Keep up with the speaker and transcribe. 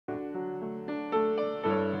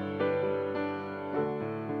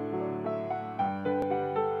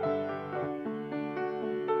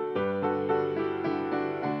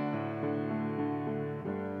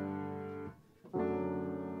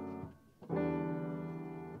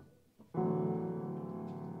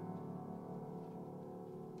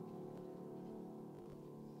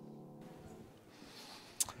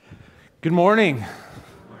Good morning.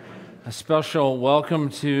 A special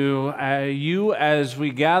welcome to you as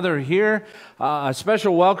we gather here. A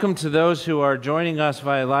special welcome to those who are joining us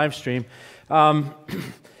via live stream. We've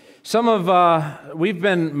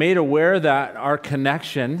been made aware that our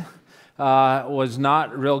connection was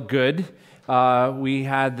not real good. We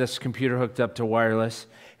had this computer hooked up to wireless.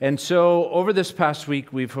 And so over this past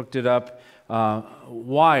week, we've hooked it up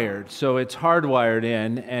wired. So it's hardwired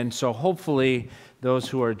in. And so hopefully those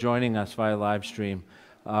who are joining us via live stream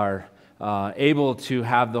are able to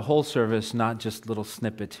have the whole service, not just little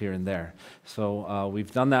snippets here and there. So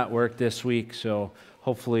we've done that work this week, so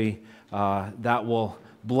hopefully that will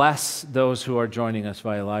bless those who are joining us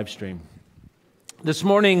via live stream. This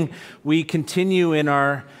morning, we continue in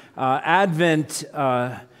our Advent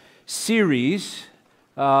series,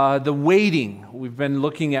 the waiting. We've been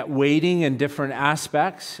looking at waiting in different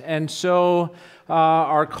aspects, and so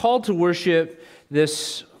our call to worship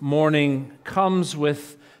this morning comes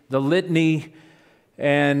with the litany,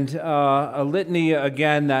 and a litany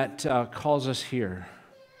again that calls us here.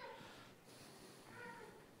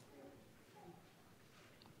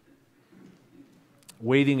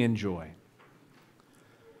 Waiting in joy.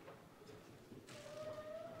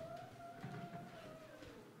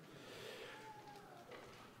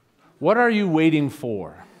 What are you waiting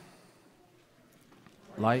for?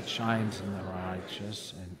 Light shines in the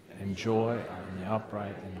righteous, and joy in the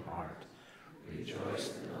upright in heart.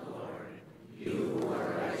 Rejoice in the Lord, you who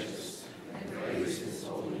are righteous, and praise His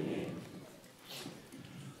holy name.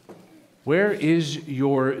 Where is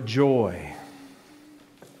your joy?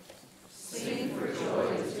 Sing for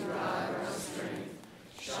joy to God our strength.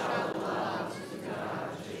 Shout aloud to the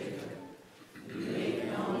God of Jacob. You make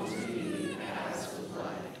known to me the paths of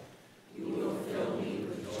life. You will fill me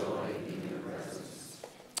with joy in your presence.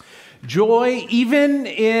 Joy even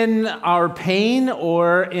in our pain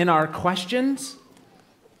or in our questions?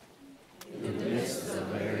 In the midst of a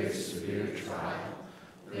very severe trial,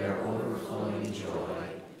 their overflowing joy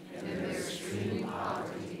and their extreme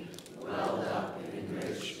poverty welled up in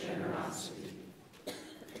rich generosity.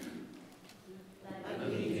 Let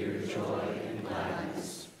me hear joy and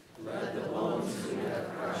gladness. Let the bones who have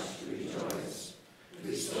crushed rejoice.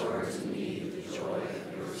 Restore to me the joy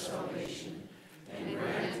of your salvation, and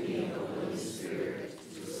grant me a willing spirit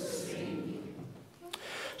to sustain me.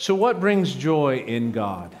 So what brings joy in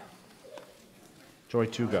God? Joy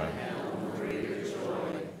to God. No greater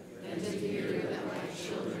joy than to hear that my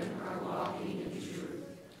children are walking in truth.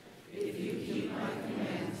 If you keep my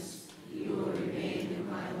commands, you will remain in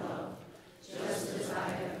my love, just as I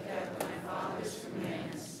have kept my Father's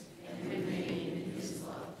commands and remain in His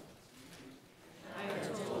love. I have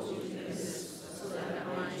told you this so that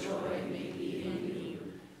my joy may be in you,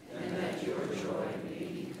 and that your joy may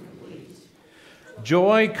be complete.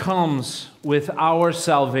 Joy comes with our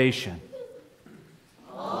salvation.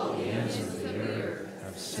 All the ends of the earth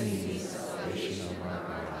Have seen the salvation of our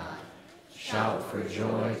God. Shout for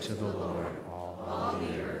joy to the Lord, all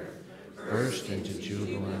the earth. Burst into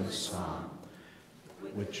jubilant song.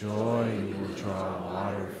 With joy you will draw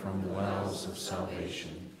water from wells of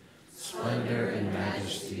salvation. Splendor and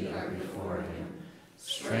majesty are before Him.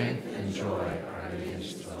 Strength and joy are in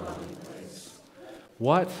His dwelling place.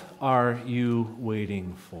 What are you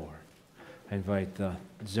waiting for? I invite the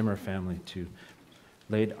Zimmer family to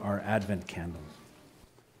light our Advent candles.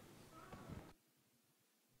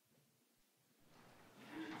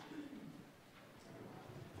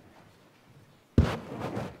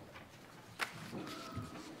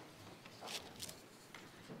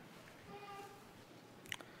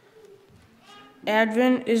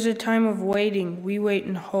 Advent is a time of waiting. We wait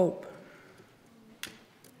in hope.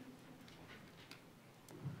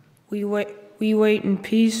 We wait in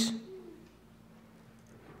peace.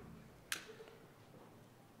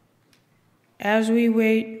 As we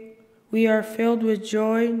wait, we are filled with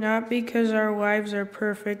joy, not because our lives are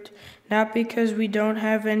perfect, not because we don't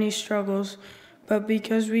have any struggles, but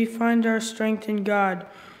because we find our strength in God,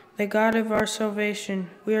 the God of our salvation.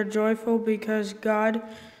 We are joyful because God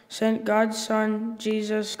sent God's Son,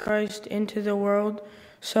 Jesus Christ, into the world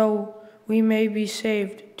so we may be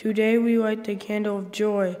saved. Today we light the candle of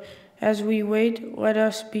joy. As we wait, let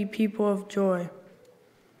us be people of joy.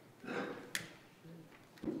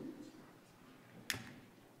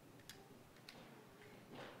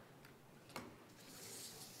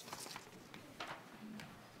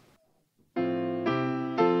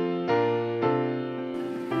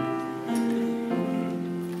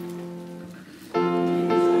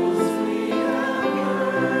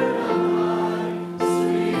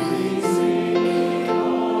 Sweetly singing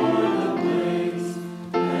o'er the plains,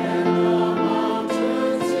 and the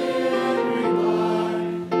mountains in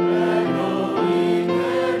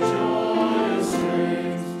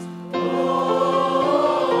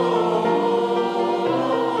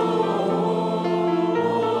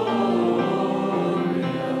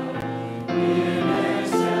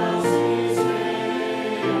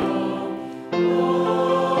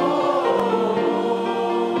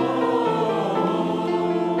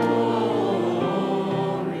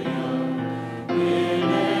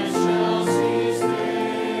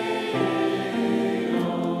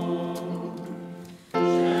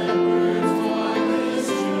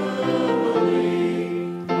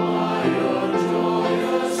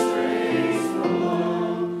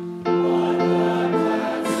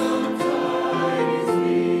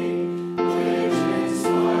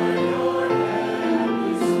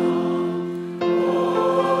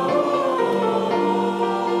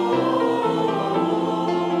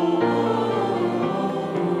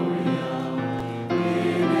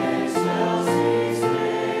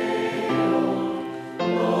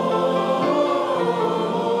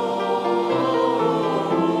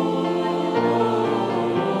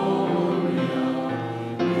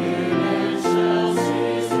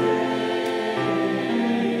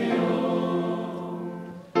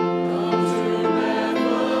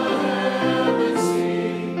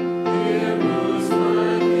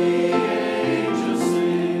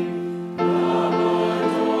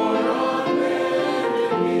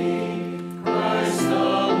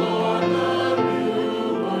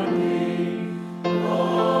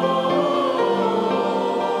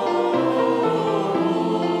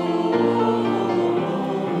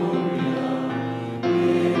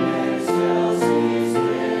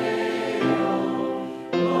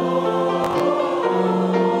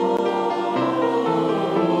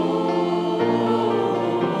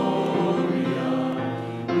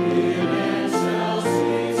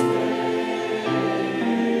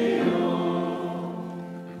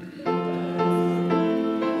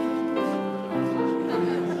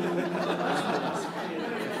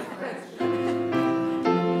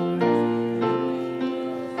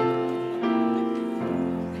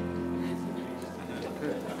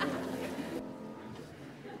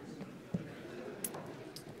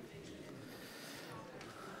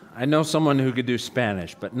I know someone who could do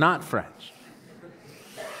Spanish, but not French.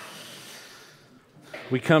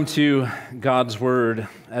 We come to God's Word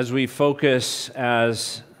as we focus,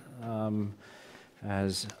 as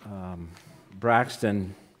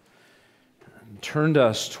Braxton turned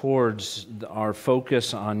us towards our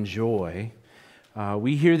focus on joy.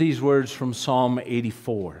 We hear these words from Psalm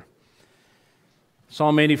 84.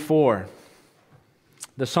 Psalm 84.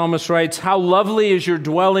 The psalmist writes, "How lovely is your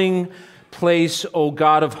dwelling place, O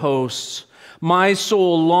God of hosts! My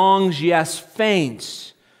soul longs, yes,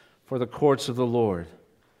 faints, for the courts of the Lord.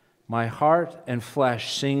 My heart and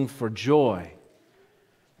flesh sing for joy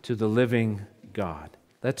to the living God."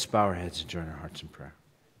 Let's bow our heads and join our hearts in prayer.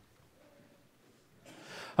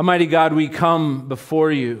 Almighty God, we come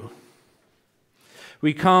before you.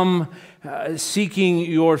 We come seeking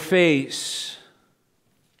your face.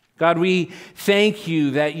 God, we thank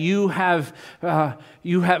you that you have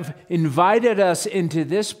invited us into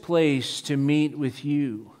this place to meet with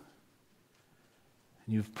you.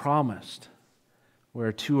 And you've promised,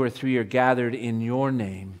 where 2 or 3 are gathered in your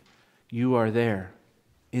name, you are there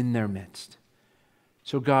in their midst.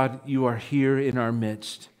 So God, you are here in our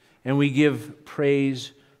midst, and we give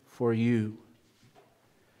praise for you.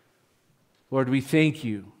 Lord, we thank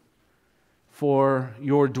you for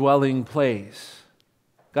your dwelling place.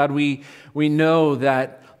 God, we know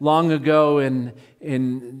that long ago in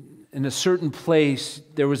a certain place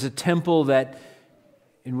there was a temple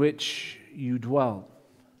in which you dwelled.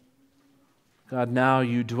 God, now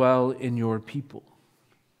you dwell in your people.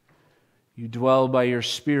 You dwell by your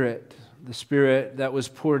Spirit, the Spirit that was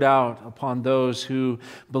poured out upon those who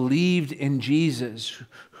believed in Jesus,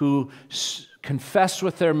 who confessed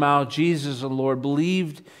with their mouth Jesus the Lord,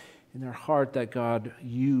 believed in their heart that, God,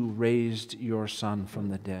 you raised your Son from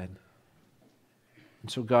the dead. And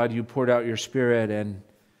so, God, you poured out your Spirit, and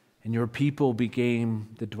your people became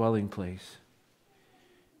the dwelling place.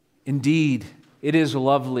 Indeed, it is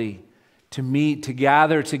lovely to meet, to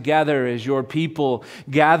gather together as your people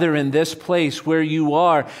gather in this place where you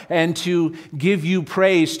are, and to give you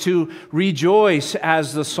praise, to rejoice,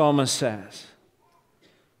 as the psalmist says.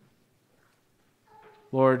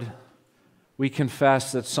 Lord, we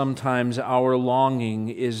confess that sometimes our longing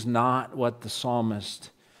is not what the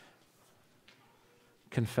psalmist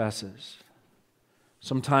confesses.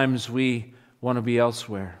 Sometimes we want to be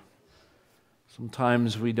elsewhere.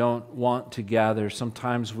 Sometimes we don't want to gather.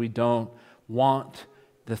 Sometimes we don't want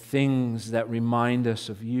the things that remind us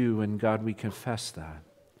of you, and God, we confess that.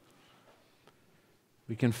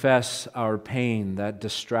 We confess our pain that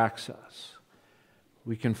distracts us.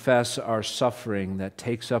 We confess our suffering that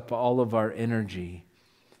takes up all of our energy.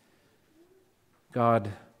 God,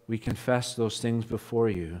 we confess those things before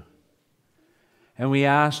you. And we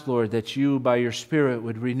ask, Lord, that you, by your Spirit,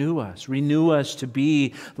 would renew us to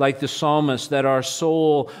be like the psalmist, that our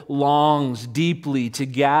soul longs deeply to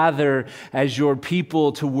gather as your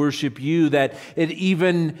people to worship you, that it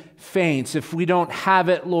even faints. If we don't have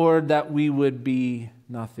it, Lord, that we would be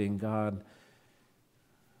nothing. God,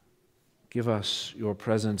 give us your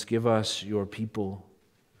presence. Give us your people.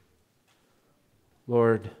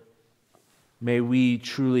 Lord, may we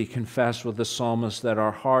truly confess with the psalmist that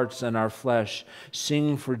our hearts and our flesh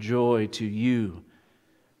sing for joy to you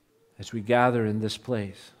as we gather in this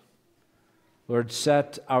place. Lord,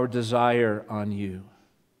 set our desire on you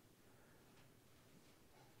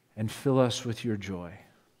and fill us with your joy.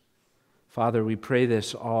 Father, we pray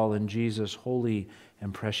this all in Jesus' holy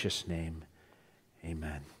and precious name.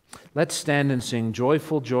 Amen. Let's stand and sing,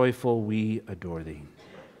 "Joyful, joyful, we adore thee."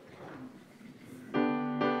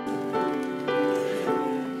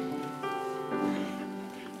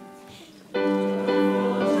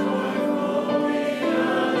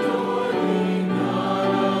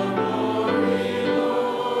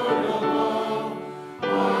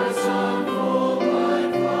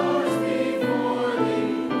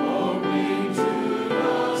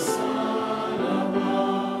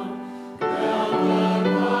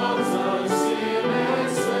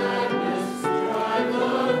 Drive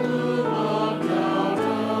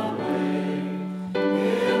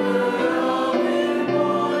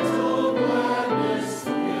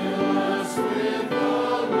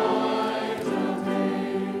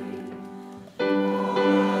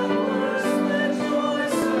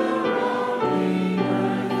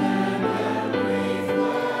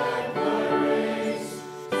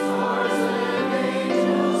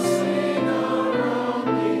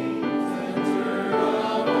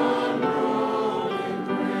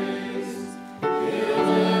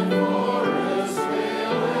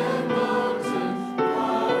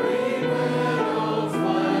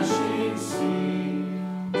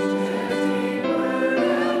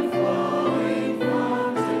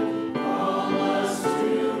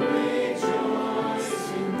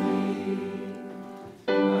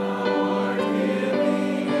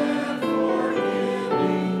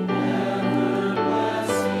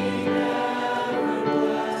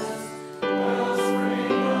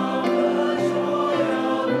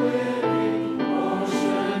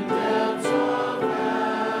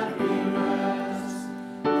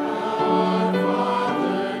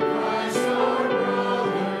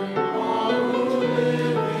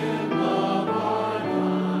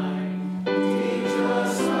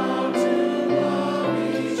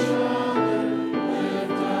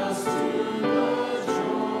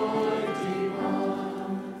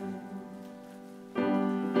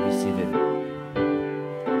seated.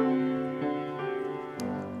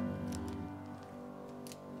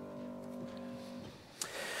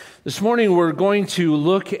 This morning we're going to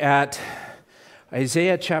look at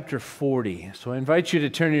Isaiah chapter 40. So I invite you to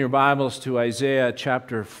turn your Bibles to Isaiah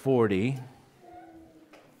chapter 40.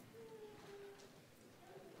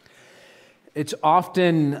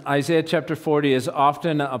 Isaiah chapter 40 is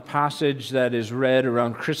often a passage that is read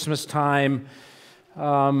around Christmas time.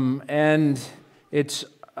 And it's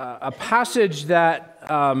a passage that,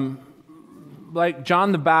 like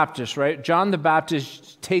John the Baptist, right? John the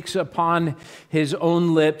Baptist takes upon his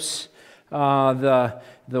own lips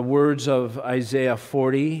the words of Isaiah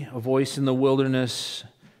 40, a voice in the wilderness,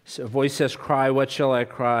 a voice says, "Cry, what shall I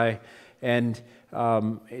cry?" And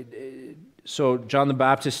so John the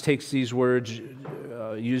Baptist takes these words,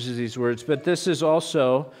 uses these words. But this is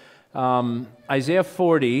also, Isaiah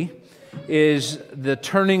 40 is the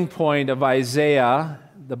turning point of Isaiah,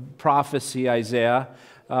 the prophecy Isaiah,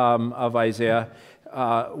 of Isaiah,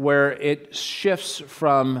 where it shifts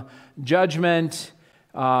from judgment,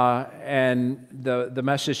 and the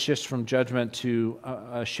message shifts from judgment to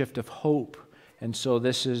a shift of hope. And so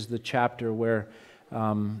this is the chapter where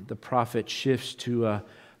the prophet shifts to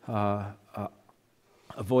a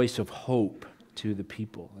voice of hope to the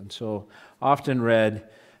people. And so often read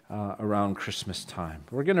around Christmas time.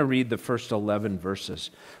 We're going to read the first 11 verses.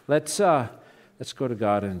 Let's go to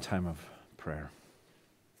God in a time of prayer.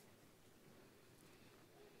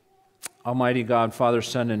 Almighty God, Father,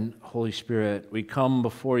 Son, and Holy Spirit, we come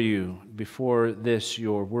before you, before this,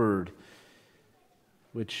 your word,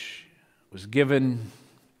 which was given,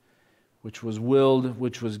 which was willed,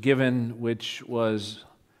 which was given, which was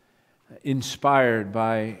inspired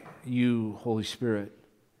by you, Holy Spirit.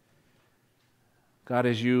 God,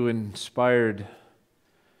 as you inspired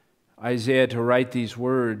Isaiah to write these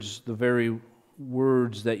words, the very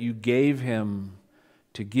words that you gave him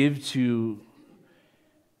to give to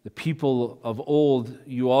the people of old,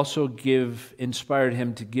 you also inspired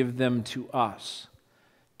him to give them to us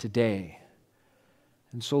today.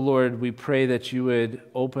 And so, Lord, we pray that you would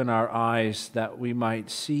open our eyes that we might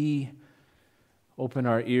see, open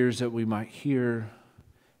our ears that we might hear,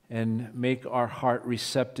 and make our heart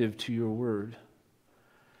receptive to your word.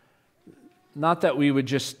 Not that we would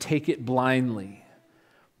just take it blindly,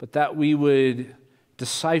 but that we would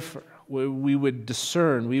decipher, we would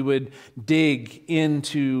discern, we would dig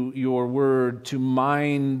into your word to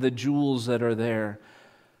mine the jewels that are there,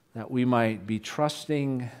 that we might be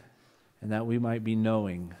trusting and that we might be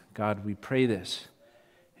knowing. God, we pray this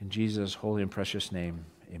in Jesus' holy and precious name.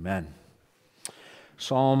 Amen.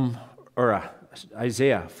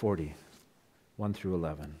 Isaiah 40, 1 through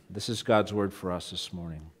 11. This is God's word for us this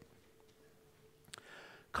morning.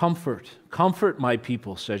 Comfort my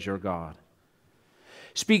people, says your God.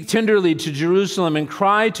 Speak tenderly to Jerusalem and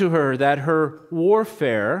cry to her that her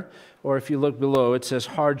warfare, or if you look below, it says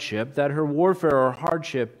hardship, that her warfare or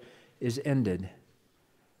hardship is ended,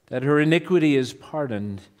 that her iniquity is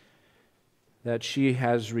pardoned, that she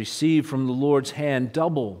has received from the Lord's hand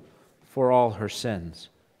double for all her sins.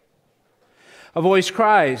 A voice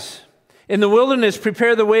cries, in the wilderness,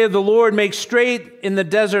 prepare the way of the Lord, make straight in the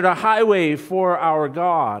desert a highway for our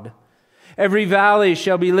God. Every valley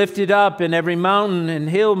shall be lifted up, and every mountain and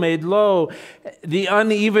hill made low. The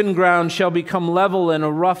uneven ground shall become level, and a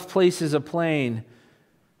rough places a plain.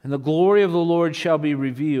 And the glory of the Lord shall be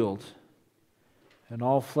revealed, and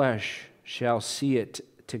all flesh shall see it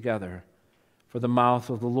together, for the mouth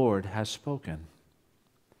of the Lord has spoken.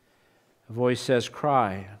 A voice says,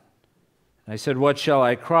 cry. I said, what shall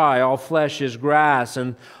I cry? All flesh is grass,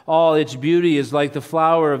 and all its beauty is like the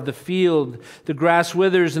flower of the field. The grass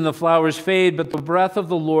withers and the flowers fade, but the breath of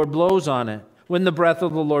the Lord blows on it. When the breath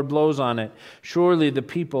of the Lord blows on it, surely the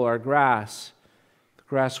people are grass. The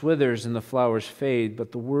grass withers and the flowers fade,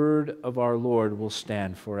 but the word of our Lord will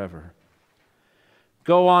stand forever.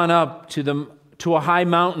 Go on up to a high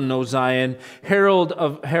mountain, O Zion,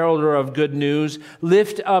 heralder of good news.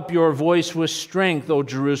 Lift up your voice with strength, O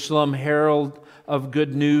Jerusalem, herald of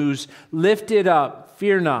good news. Lift it up,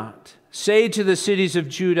 fear not. Say to the cities of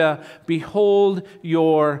Judah, behold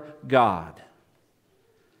your God.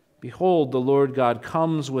 Behold, the Lord God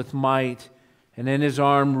comes with might, and his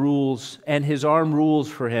arm rules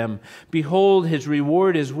for him. Behold, his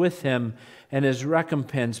reward is with him, and his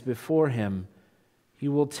recompense before him. He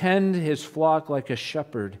will tend his flock like a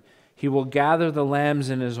shepherd. He will gather the lambs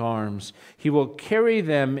in his arms. He will carry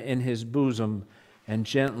them in his bosom and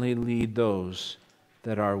gently lead those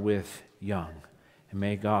that are with young. And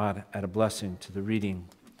may God add a blessing to the reading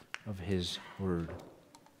of his word.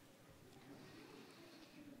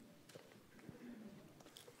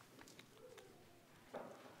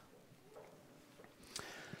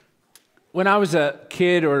 when I was a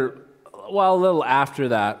kid, or well, a little after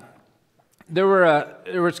that, there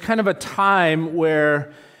was kind of a time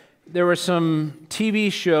where there were some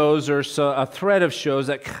TV shows or a thread of shows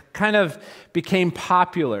that kind of became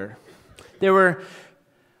popular. They were,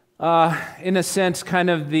 in a sense, kind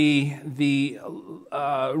of the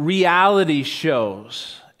reality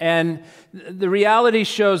shows. And the reality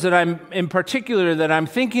shows that I'm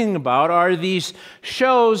thinking about are these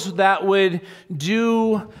shows that would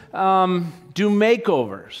do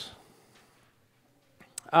makeovers.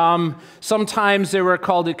 Sometimes they were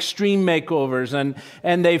called extreme makeovers,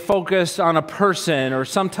 and they focused on a person, or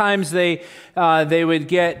sometimes they would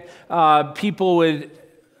get people would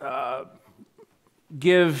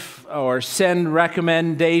give or send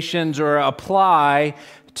recommendations or apply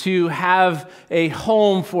to have a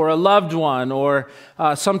home for a loved one, or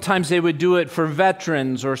sometimes they would do it for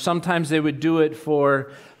veterans, or sometimes they would do it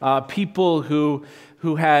for people who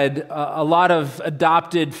had a lot of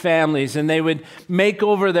adopted families, and they would make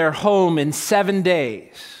over their home in 7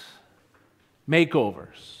 days.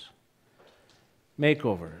 Makeovers.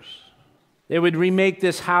 They would remake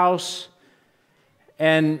this house,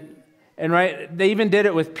 and right, they even did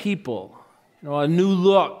it with people. A new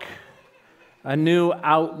look, a new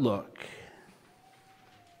outlook.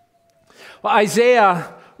 Well,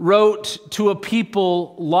 Isaiah wrote to a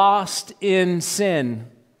people lost in sin.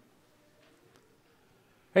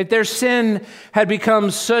 Right? Their sin had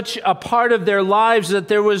become such a part of their lives that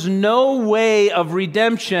there was no way of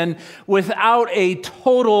redemption without a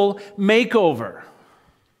total makeover.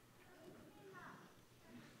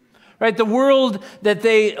 Right? The world that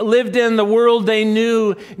they lived in, the world they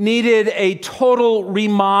knew, needed a total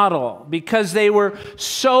remodel because they were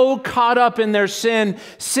so caught up in their sin.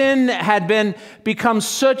 Sin had become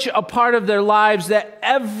such a part of their lives that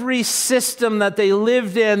every system that they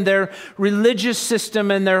lived in, their religious system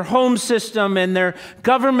and their home system and their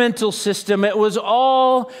governmental system, it was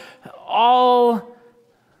all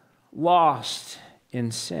lost in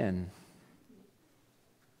sin.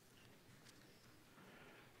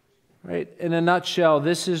 Right? In a nutshell,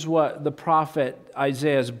 this is what the prophet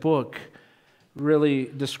Isaiah's book really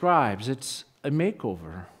describes. It's a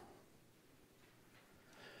makeover.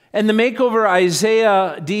 And the makeover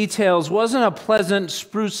Isaiah details wasn't a pleasant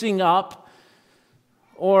sprucing up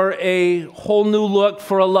or a whole new look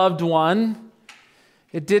for a loved one.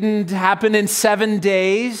 It didn't happen in 7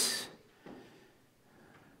 days.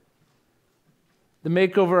 The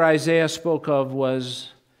makeover Isaiah spoke of was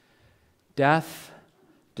death,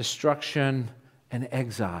 destruction, and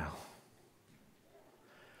exile.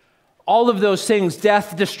 All of those things,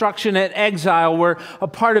 death, destruction, and exile, were a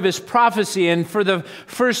part of his prophecy. And for the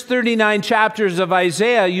first 39 chapters of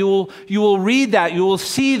Isaiah, you will read that, you will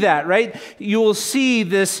see that, right? You will see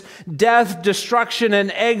this death, destruction, and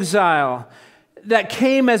exile that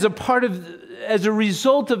came as a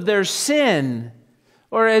result of their sin,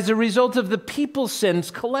 or as a result of the people's sins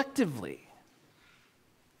collectively.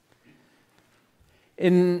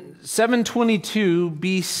 In 722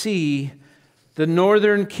 BC, the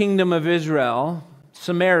northern kingdom of Israel,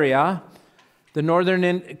 Samaria, the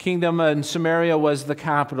northern kingdom and Samaria was the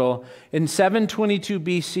capital. In 722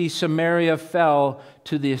 BC, Samaria fell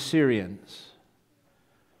to the Assyrians.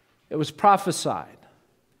 It was prophesied.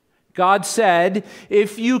 God said,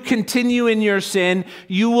 if you continue in your sin,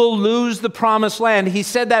 you will lose the promised land. He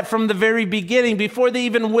said that from the very beginning, before they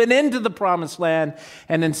even went into the promised land.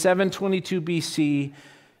 And in 722 BC,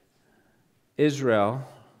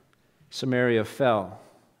 Samaria fell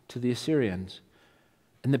to the Assyrians.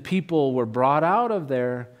 And the people were brought out of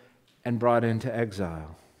there and brought into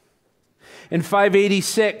exile. In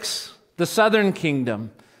 586, the southern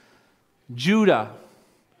kingdom, Judah,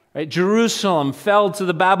 right, Jerusalem fell to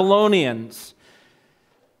the Babylonians.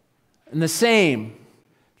 And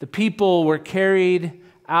the people were carried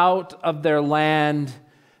out of their land,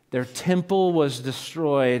 their temple was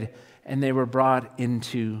destroyed, and they were brought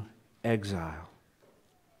into exile.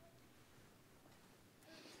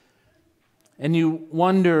 And you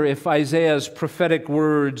wonder if Isaiah's prophetic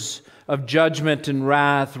words of judgment and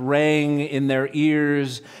wrath rang in their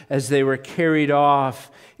ears as they were carried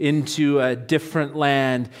off into a different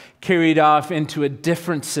land, carried off into a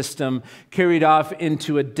different system, carried off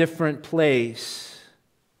into a different place.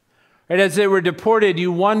 Right, as they were deported,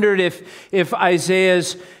 you wondered if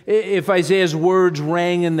Isaiah's words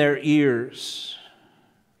rang in their ears.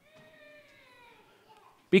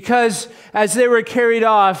 Because as they were carried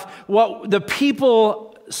off, what the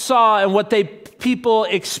people saw and what people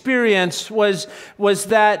experienced was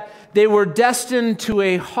that they were destined to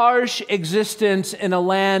a harsh existence in a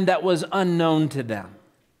land that was unknown to them.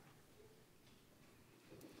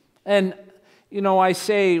 And I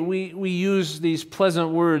say we use these pleasant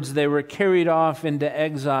words, they were carried off into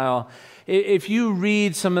exile. If you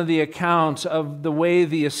read some of the accounts of the way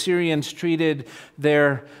the Assyrians treated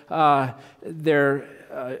their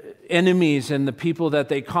enemies and the people that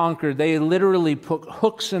they conquered, they literally put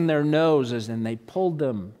hooks in their noses and they pulled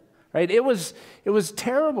them. Right? It was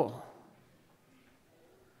terrible.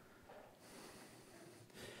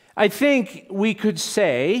 I think we could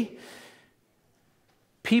say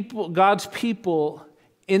God's people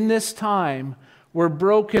in this time were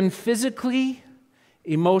broken physically,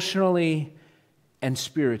 emotionally, and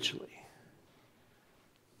spiritually.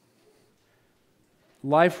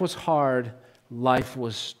 Life was hard. Life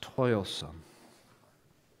was toilsome.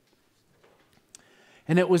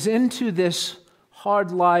 And it was into this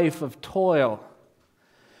hard life of toil,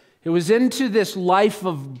 it was into this life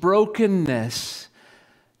of brokenness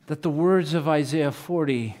that the words of Isaiah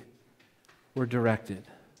 40 were directed.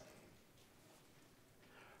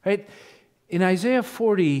 Right? In Isaiah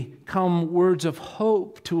 40 come words of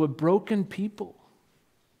hope to a broken people.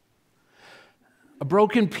 A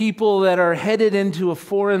broken people that are headed into a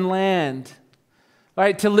foreign land.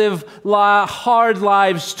 Right? To live hard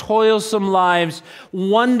lives, toilsome lives,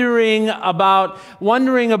 wondering about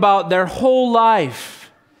their whole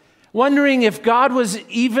life. Wondering if God was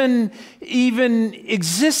even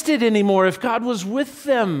existed anymore, if God was with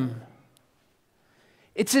them.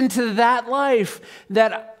 It's into that life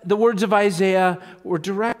that the words of Isaiah were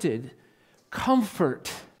directed.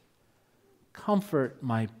 Comfort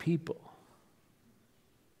my people.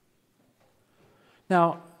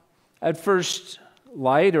 Now, at first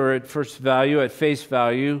light or at first value, at face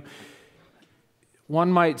value, one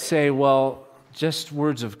might say, well, just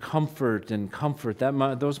words of comfort and comfort,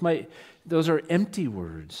 those are empty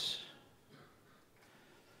words.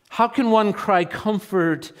 How can one cry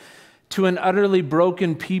comfort to an utterly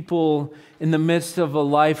broken people in the midst of a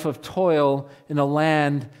life of toil in a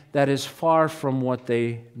land that is far from what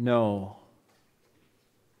they know?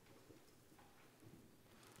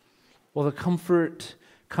 Well, the comfort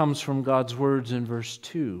comes from God's words in verse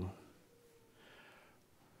 2.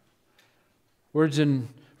 Words in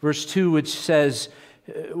verse 2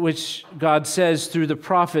 which God says through the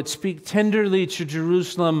prophet, speak tenderly to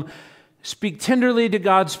Jerusalem, speak tenderly to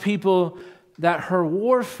God's people that her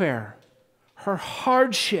warfare, her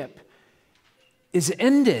hardship is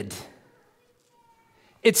ended.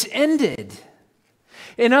 It's ended.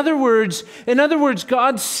 In other words,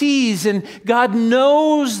 God sees and God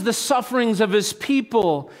knows the sufferings of His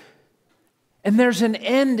people, and there's an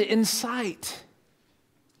end in sight.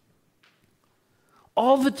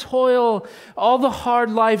 All the toil, all the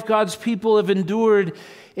hard life God's people have endured,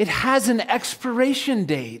 it has an expiration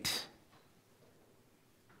date.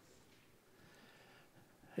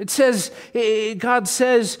 It says, God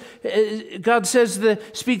says,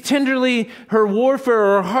 speak tenderly, her warfare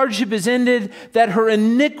or her hardship is ended, that her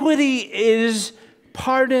iniquity is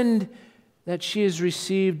pardoned, that she has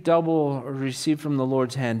received double, or received from the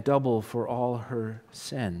Lord's hand double for all her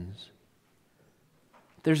sins.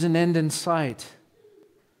 There's an end in sight.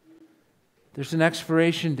 There's an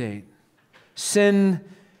expiration date. Sin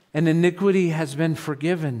and iniquity has been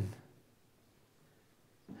forgiven.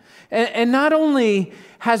 And not only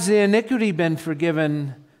has the iniquity been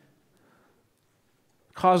forgiven,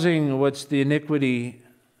 causing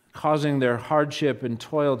their hardship and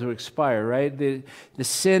toil to expire, right? The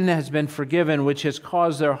sin has been forgiven, which has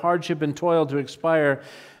caused their hardship and toil to expire.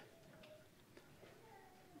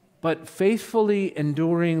 But faithfully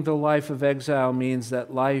enduring the life of exile means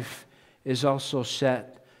that life is also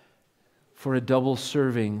set for a double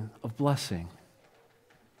serving of blessing.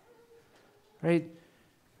 Right?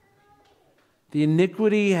 The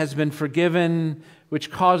iniquity has been forgiven, which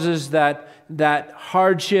causes that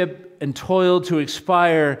hardship and toil to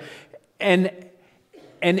expire. And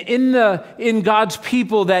in God's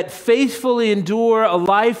people that faithfully endure a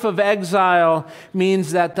life of exile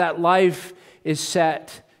means that life is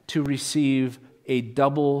set to receive a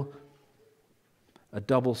double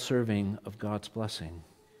serving of God's blessing.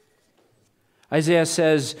 Isaiah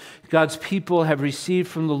says God's people have received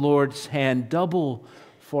from the Lord's hand double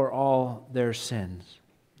for all their sins.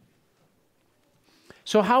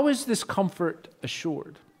 So how is this comfort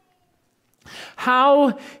assured?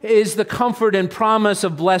 How is the comfort and promise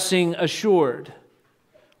of blessing assured?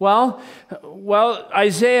 Well,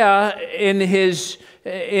 Isaiah in his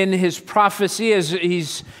prophecy, as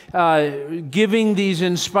he's giving these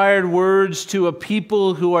inspired words to a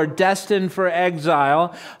people who are destined for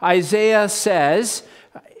exile, Isaiah says,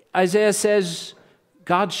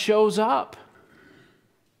 God shows up.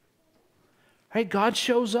 Right? God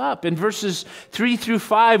shows up. In verses 3 through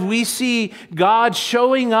 5, we see God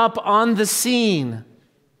showing up on the scene.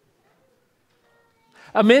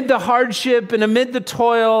 Amid the hardship and amid the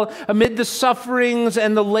toil, amid the sufferings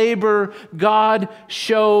and the labor, God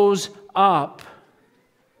shows up.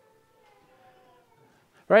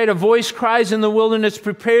 Right? A voice cries in the wilderness,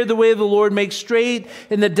 prepare the way of the Lord, make straight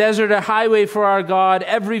in the desert a highway for our God.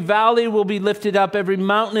 Every valley will be lifted up, every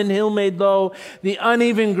mountain and hill made low. The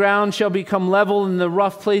uneven ground shall become level, and the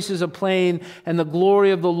rough places a plain, and the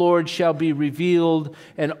glory of the Lord shall be revealed,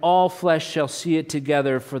 and all flesh shall see it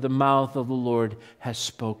together, for the mouth of the Lord has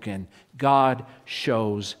spoken. God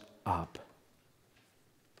shows up.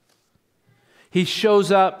 He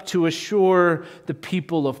shows up to assure the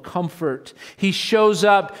people of comfort. He shows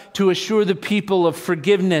up to assure the people of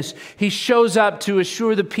forgiveness. He shows up to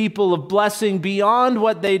assure the people of blessing beyond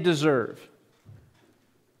what they deserve.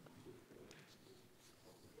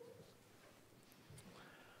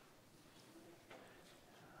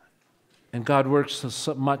 And God works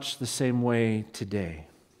so much the same way today.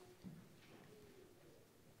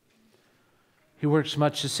 He works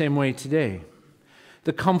much the same way today.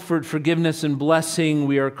 The comfort, forgiveness, and blessing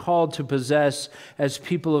we are called to possess as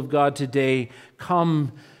people of God today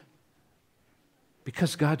come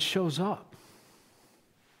because God shows up.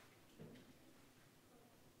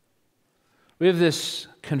 We have this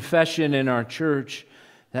confession in our church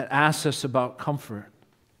that asks us about comfort.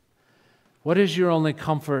 What is your only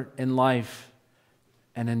comfort in life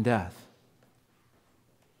and in death?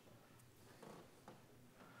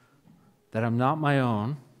 That I'm not my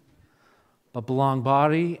own, but belong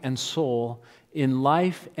body and soul in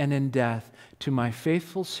life and in death to my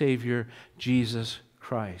faithful Savior, Jesus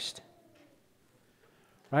Christ.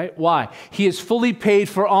 Right? Why? He has fully paid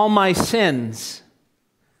for all my sins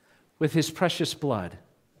with His precious blood.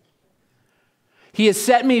 He has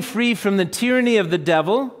set me free from the tyranny of the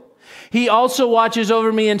devil. He also watches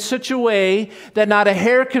over me in such a way that not a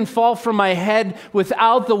hair can fall from my head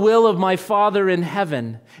without the will of my Father in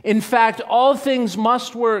heaven. In fact, all things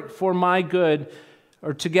must work for my good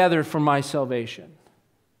or together for my salvation.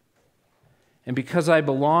 And because I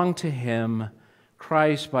belong to Him,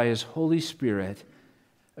 Christ, by His Holy Spirit,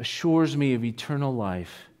 assures me of eternal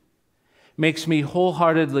life, makes me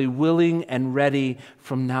wholeheartedly willing and ready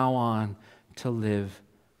from now on to live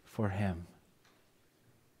for Him.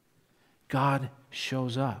 God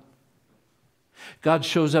shows up. God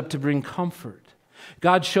shows up to bring comfort.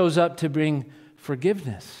 God shows up to bring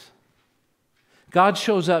forgiveness. God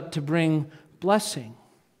shows up to bring blessing.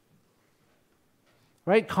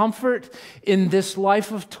 Right? Comfort in this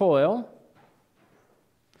life of toil.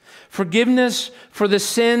 Forgiveness for the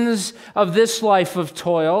sins of this life of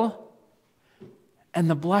toil. And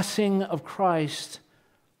the blessing of Christ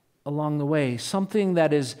along the way. Something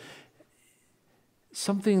that is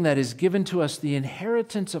given to us, the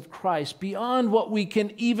inheritance of Christ, beyond what we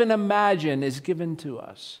can even imagine, is given to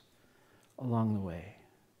us along the way.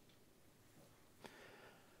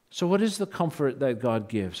 So what is the comfort that God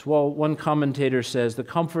gives? Well, one commentator says the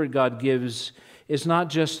comfort God gives is not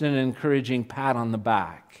just an encouraging pat on the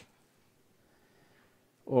back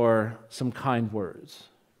or some kind words.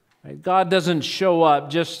 Right? God doesn't show up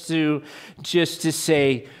just to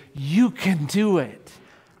say, you can do it.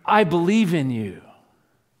 I believe in you.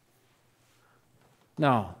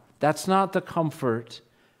 No, that's not the comfort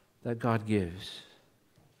that God gives.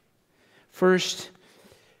 First,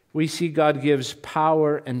 we see God gives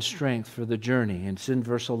power and strength for the journey. It's in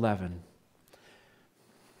verse 11.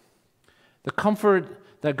 The comfort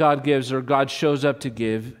that God gives, or God shows up to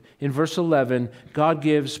give, in verse 11, God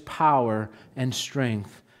gives power and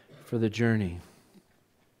strength for the journey.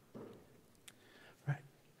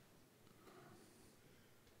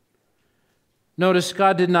 Notice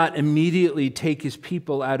God did not immediately take His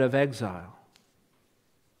people out of exile.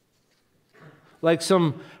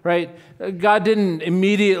 God didn't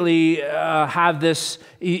immediately have this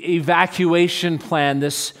evacuation plan,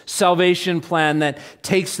 this salvation plan that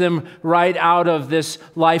takes them right out of this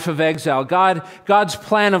life of exile. God's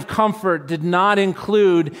plan of comfort did not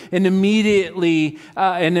include an immediate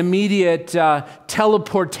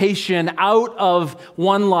teleportation out of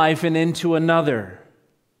one life and into another.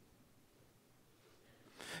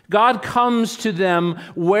 God comes to them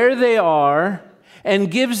where they are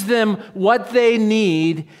and gives them what they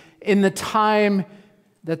need in the time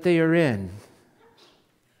that they are in.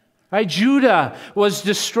 Right? Judah was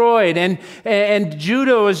destroyed, and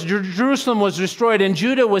Jerusalem was destroyed, and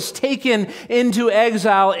Judah was taken into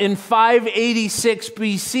exile in 586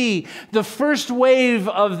 BC. The first wave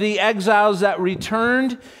of the exiles that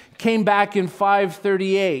returned came back in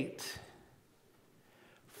 538.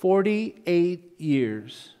 48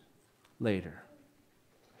 years later.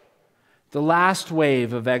 The last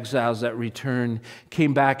wave of exiles that returned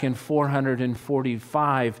came back in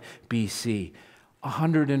 445 BC,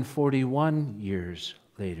 141 years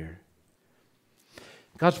later.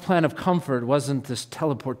 God's plan of comfort wasn't this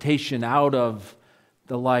teleportation out of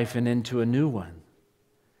the life and into a new one.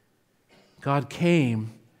 God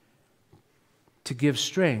came to give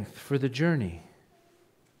strength for the journey.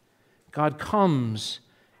 God comes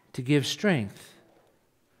to give strength.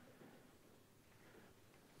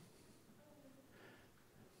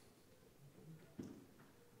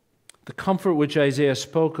 The comfort which Isaiah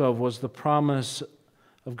spoke of was the promise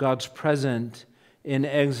of God's presence in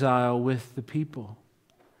exile with the people.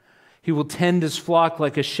 He will tend his flock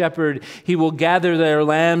like a shepherd. He will gather their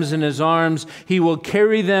lambs in his arms. He will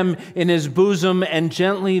carry them in his bosom and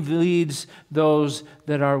gently leads those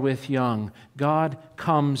that are with young. God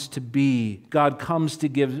comes to be. God comes to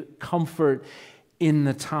give comfort in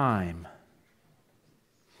the time.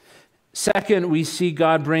 Second, we see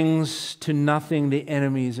God brings to nothing the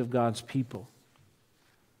enemies of God's people.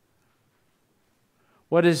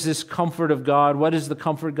 What is this comfort of God? What is the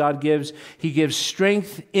comfort God gives? He gives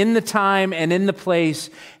strength in the time and in the place.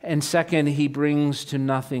 And second, he brings to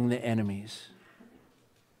nothing the enemies.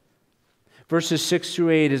 Verses 6 through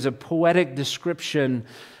 8 is a poetic description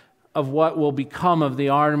of what will become of the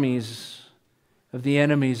armies of the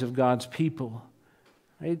enemies of God's people.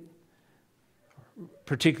 Right?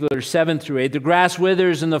 Particular 7 through 8. The grass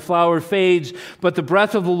withers and the flower fades, but the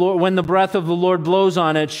breath of the Lord, when the breath of the Lord blows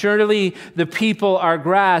on it, surely the people are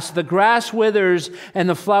grass. The grass withers and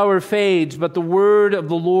the flower fades, but the word of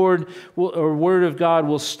the Lord or word of God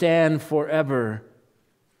will stand forever.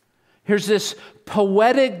 Here's this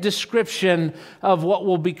poetic description of what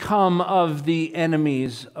will become of the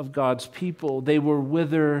enemies of God's people. They will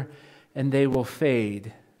wither and they will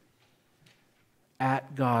fade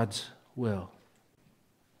at God's will.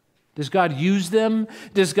 Does God use them?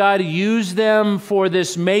 Does God use them for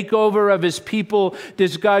this makeover of his people?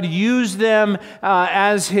 Does God use them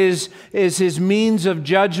as his means of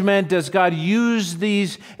judgment? Does God use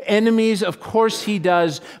these enemies? Of course he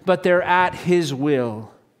does, but they're at his will.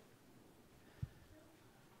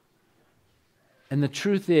 And the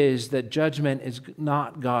truth is that judgment is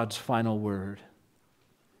not God's final word.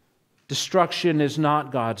 Destruction is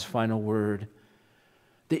not God's final word.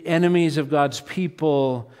 The enemies of God's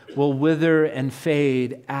people will wither and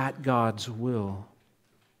fade at God's will.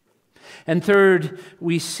 And third,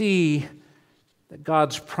 we see that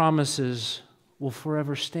God's promises will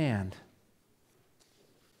forever stand.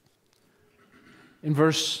 In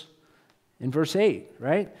verse 8,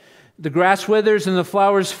 right? The grass withers and the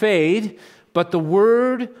flowers fade, but the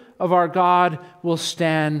word of our God will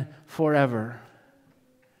stand forever.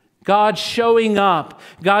 God showing up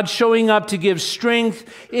to give strength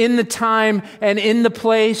in the time and in the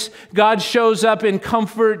place. God shows up in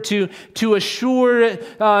comfort to assure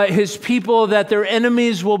his people that their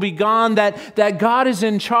enemies will be gone, that God is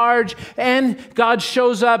in charge. And God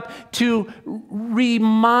shows up to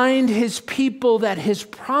remind his people that his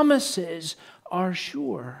promises are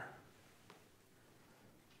sure.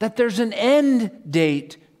 That there's an end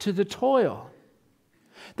date to the toil.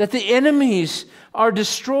 That the enemies are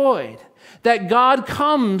destroyed, that God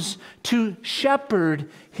comes to shepherd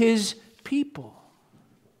his people.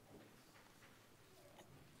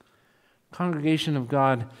 Congregation of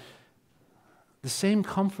God, the same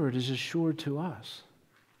comfort is assured to us.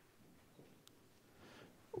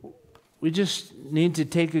 We just need to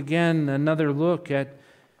take another look at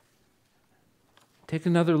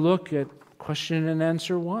question and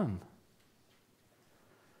answer 1.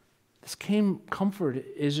 This comfort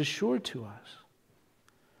is assured to us.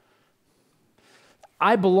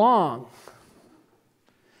 I belong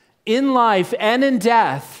in life and in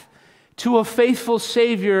death to a faithful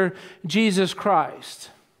Savior, Jesus Christ.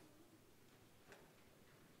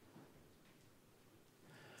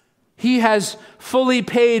 He has fully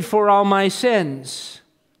paid for all my sins.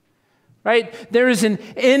 Right? There is an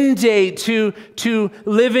end date to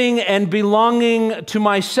living and belonging to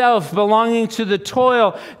myself, belonging to the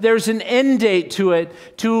toil. There's an end date to it,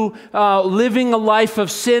 to living a life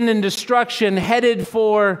of sin and destruction, headed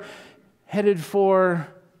for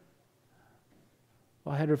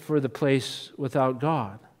the place without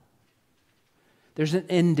God. There's an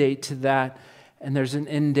end date to that, and there's an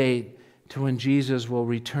end date to when Jesus will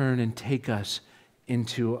return and take us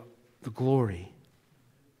into the glory.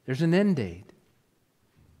 There's an end date.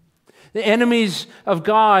 The enemies of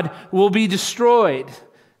God will be destroyed.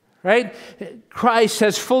 Right? Christ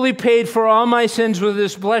has fully paid for all my sins with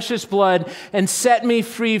his precious blood and set me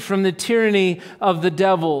free from the tyranny of the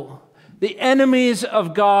devil. The enemies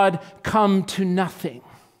of God come to nothing.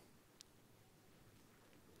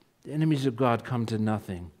 The enemies of God come to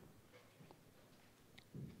nothing.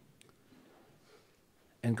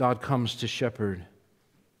 And God comes to shepherd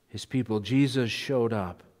his people. Jesus showed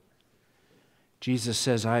up. Jesus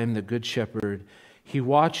says, I am the good shepherd. He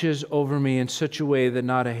watches over me in such a way that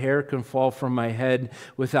not a hair can fall from my head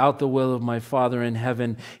without the will of my Father in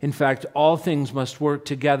heaven. In fact, all things must work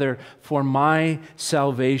together for my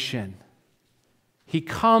salvation. He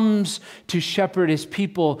comes to shepherd his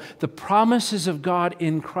people. The promises of God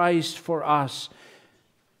in Christ for us,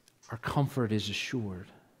 our comfort is assured.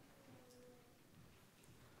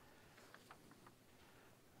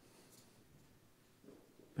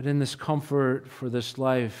 But in this comfort for this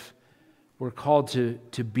life, we're called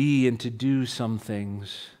to be and to do some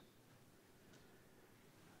things.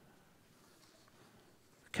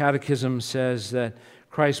 Catechism says that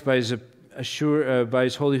Christ, by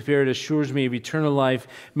his Holy Spirit, assures me of eternal life,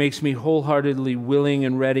 makes me wholeheartedly willing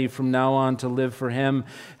and ready from now on to live for him.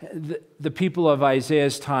 The people of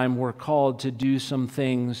Isaiah's time were called to do some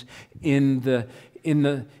things in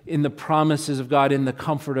the promises of God, in the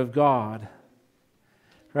comfort of God.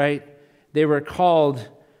 Right? They were called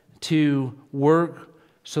to work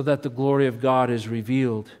so that the glory of God is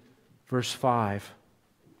revealed. Verse 5.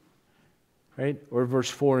 Right? Or verse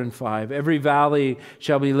 4 and 5. Every valley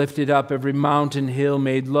shall be lifted up, every mountain hill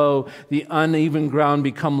made low, the uneven ground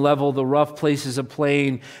become level, the rough places a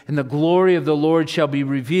plain, and the glory of the Lord shall be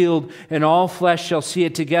revealed, and all flesh shall see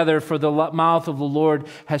it together, for the mouth of the Lord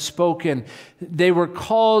has spoken. They were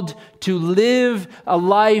called to live a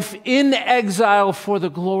life in exile for the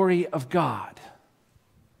glory of God.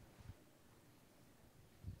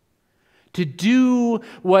 To do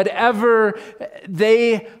whatever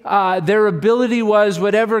their ability was,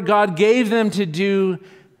 whatever God gave them to do,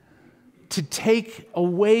 to take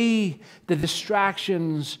away the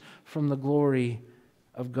distractions from the glory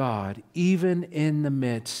of God, even in the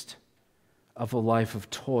midst of a life of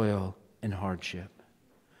toil and hardship.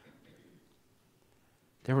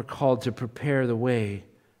 They were called to prepare the way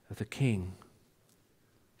of the King.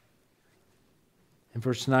 In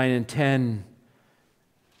verse 9 and 10,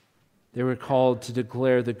 they were called to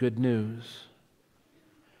declare the good news.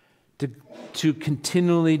 To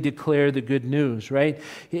continually declare the good news, right?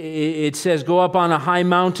 It says, go up on a high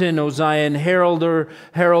mountain, O Zion, herald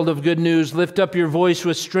of good news. Lift up your voice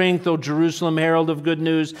with strength, O Jerusalem, herald of good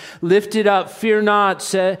news. Lift it up, fear not.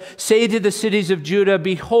 Say to the cities of Judah,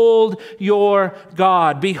 behold your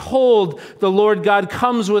God. Behold, the Lord God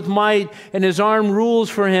comes with might, and his arm rules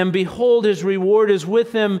for him. Behold, his reward is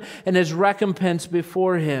with him, and his recompense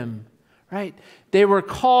before him. Right? They were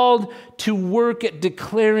called to work at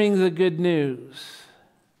declaring the good news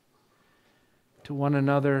to one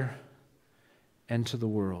another and to the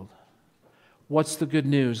world. What's the good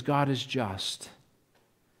news? God is just.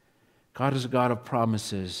 God is a God of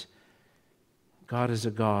promises. God is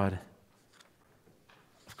a God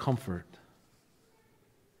of comfort.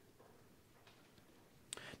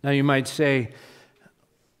 Now you might say,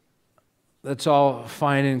 that's all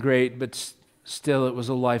fine and great, but still, it was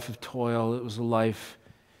a life of toil. It was a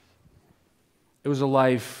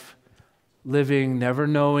life living, never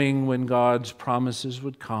knowing when God's promises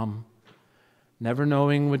would come, never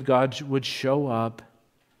knowing when God would show up.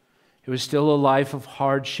 It was still a life of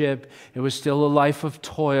hardship. It was still a life of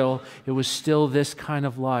toil. It was still this kind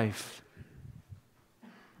of life.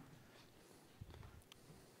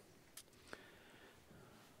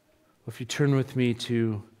 If you turn with me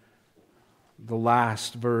to the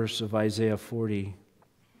last verse of Isaiah 40.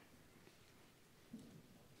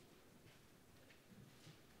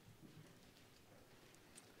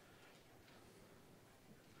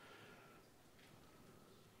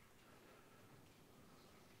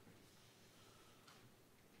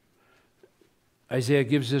 Isaiah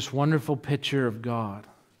gives this wonderful picture of God.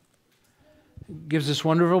 Gives this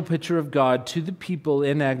wonderful picture of God to the people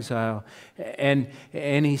in exile. And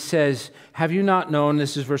he says, have you not known,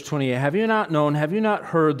 this is verse 28, have you not known, have you not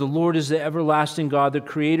heard, the Lord is the everlasting God, the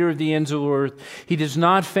creator of the ends of the earth. He does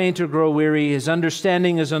not faint or grow weary. His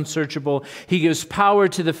understanding is unsearchable. He gives power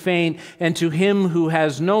to the faint, and to him who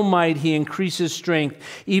has no might he increases strength.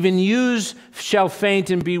 Even youths shall faint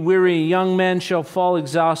and be weary. Young men shall fall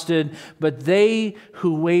exhausted, but they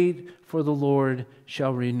who wait for the Lord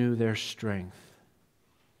shall renew their strength.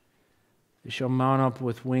 They shall mount up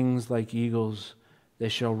with wings like eagles. They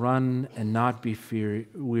shall run and not be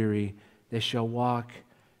weary. They shall walk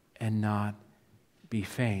and not be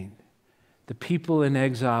faint. The people in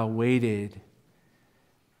exile waited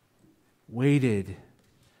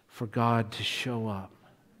for God to show up.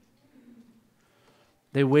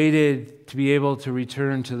 They waited to be able to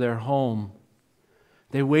return to their home.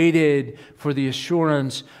 They waited for the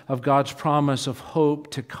assurance of God's promise of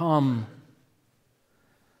hope to come.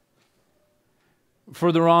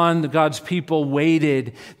 Further on, God's people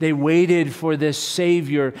waited. They waited for this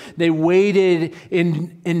Savior. They waited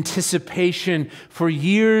in anticipation for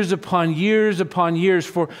years upon years upon years.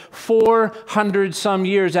 For 400 some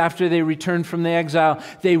years after they returned from the exile,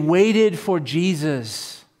 they waited for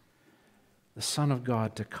Jesus, the Son of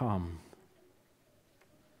God, to come.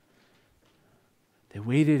 They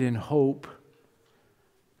waited in hope.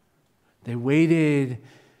 They waited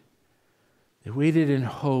in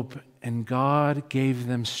hope, and God gave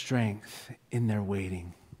them strength in their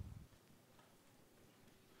waiting.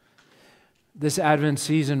 This Advent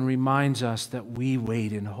season reminds us that we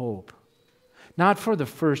wait in hope. Not for the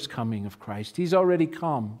first coming of Christ. He's already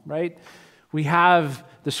come, right? We have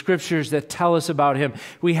the scriptures that tell us about Him.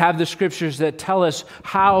 We have the scriptures that tell us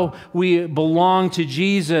how we belong to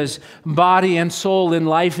Jesus, body and soul, in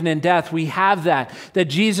life and in death. We have that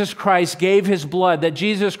Jesus Christ gave His blood, that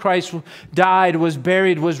Jesus Christ died, was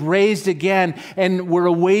buried, was raised again, and we're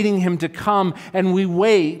awaiting Him to come, and we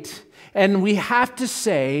wait. And we have to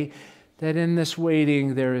say that in this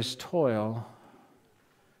waiting there is toil.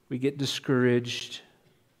 We get discouraged.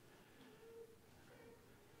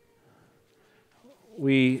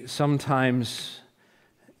 We sometimes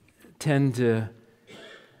tend to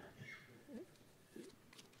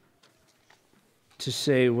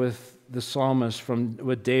say with the psalmist,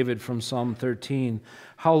 with David from Psalm 13,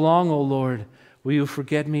 "How long, O Lord, will you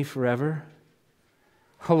forget me forever?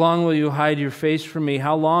 How long will you hide your face from me?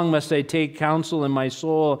 How long must I take counsel in my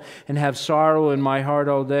soul and have sorrow in my heart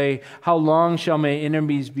all day? How long shall my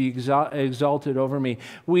enemies be exalted over me?"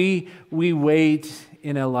 We wait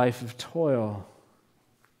in a life of toil.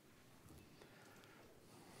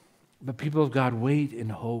 But people of God, wait in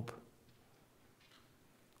hope.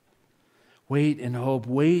 Wait in hope.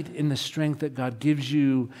 Wait in the strength that God gives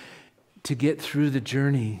you to get through the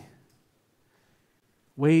journey.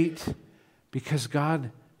 Wait because God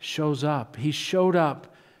shows up. He showed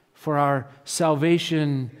up for our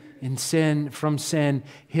salvation from sin.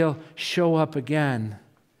 He'll show up again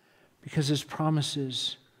because His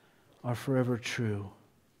promises are forever true.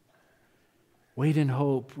 Wait in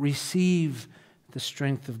hope. Receive the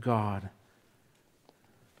strength of God.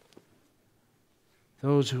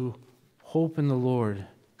 Those who hope in the Lord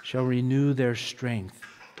shall renew their strength.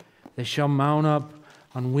 They shall mount up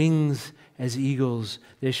on wings as eagles.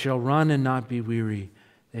 They shall run and not be weary.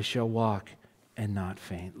 They shall walk and not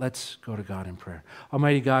faint. Let's go to God in prayer.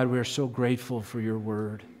 Almighty God, we are so grateful for your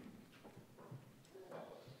word.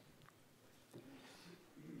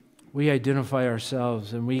 We identify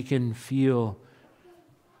ourselves and we can feel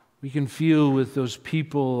with those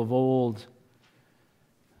people of old,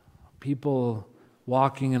 people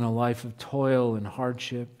walking in a life of toil and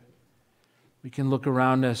hardship. We can look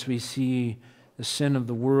around us, we see the sin of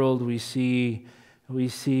the world, we see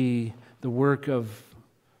the work of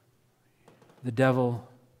the devil.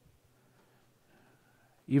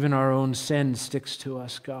 Even our own sin sticks to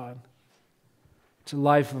us, God. It's a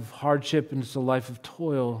life of hardship and it's a life of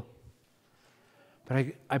toil.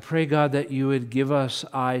 But I pray, God, that you would give us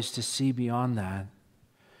eyes to see beyond that.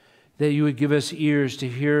 That you would give us ears to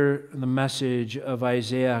hear the message of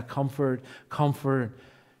Isaiah. Comfort, comfort,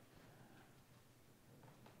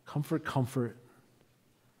 comfort, comfort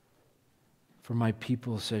for my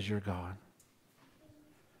people, says your God.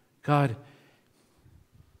 God,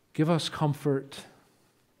 give us comfort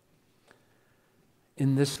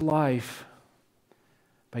in this life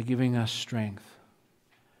by giving us strength.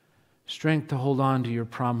 Strength to hold on to your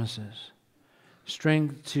promises.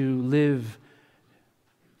 Strength to live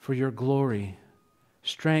for your glory.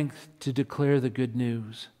 Strength to declare the good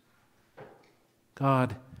news.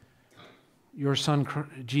 God, your Son,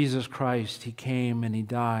 Jesus Christ, He came and He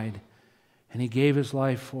died and He gave His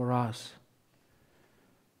life for us.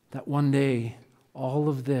 That one day, all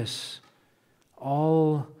of this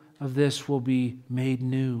will be made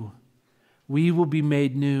new. We will be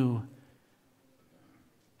made new.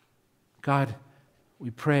 God,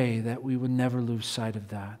 we pray that we would never lose sight of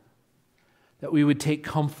that. That we would take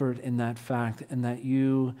comfort in that fact and that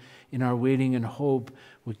you, in our waiting and hope,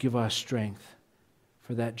 would give us strength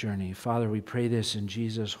for that journey. Father, we pray this in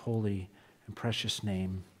Jesus' holy and precious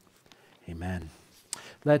name. Amen.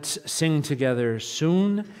 Let's sing together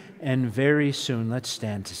soon and very soon. Let's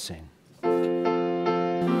stand to sing.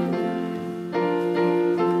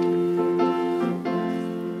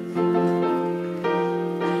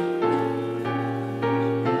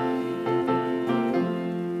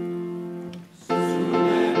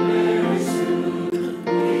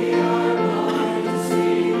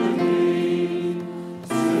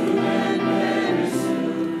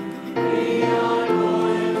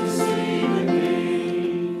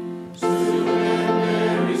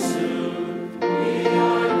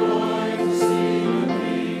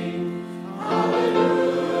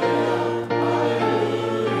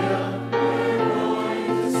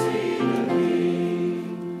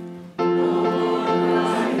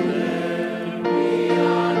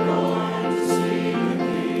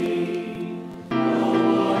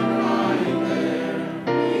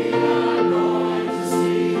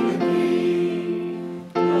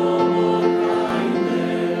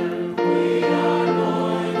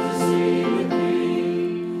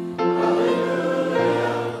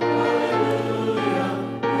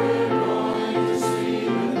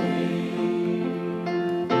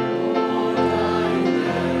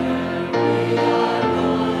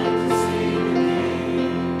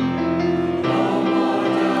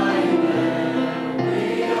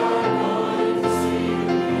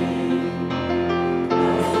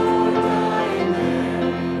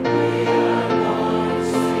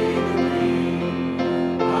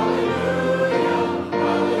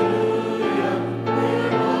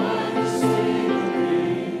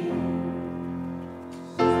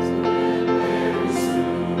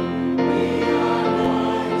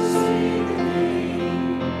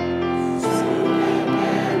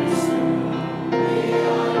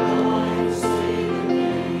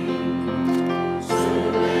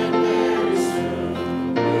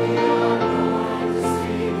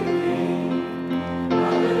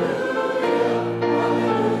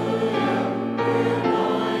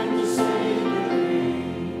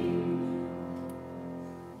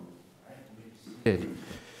 Did.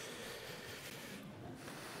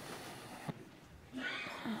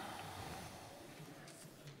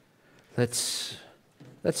 Let's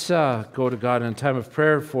go to God in a time of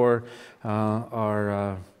prayer for in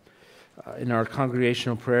our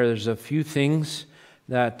congregational prayer. There's a few things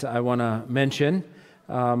that I want to mention.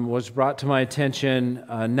 Was brought to my attention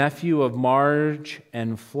a nephew of Marge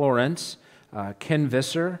and Florence, Ken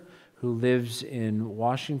Visser, who lives in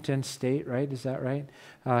Washington State, right? Is that right?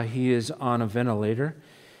 He is on a ventilator,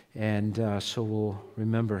 and so we'll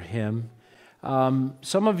remember him.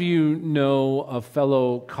 Some of you know a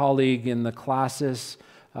fellow colleague in the classes,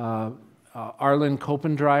 Arlen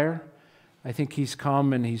Kopendreyer. I think he's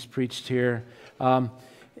come and he's preached here.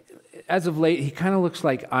 As of late, he kind of looks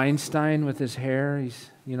like Einstein with his hair.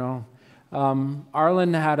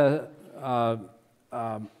 Arlen had a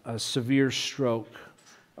severe stroke.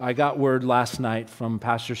 I got word last night from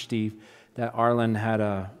Pastor Steve that Arlen had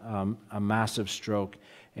a massive stroke,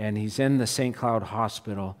 and he's in the St. Cloud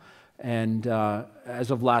Hospital. And as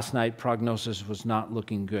of last night, prognosis was not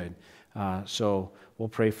looking good. So we'll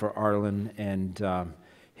pray for Arlen and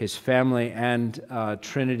his family and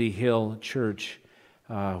Trinity Hill Church,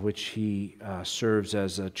 which he serves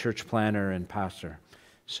as a church planner and pastor.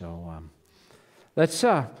 So let's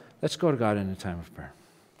go to God in a time of prayer.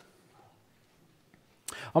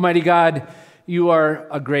 Almighty God, you are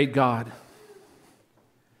a great God,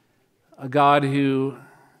 a God who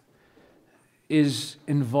is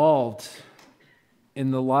involved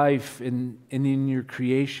in the life and in your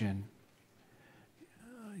creation.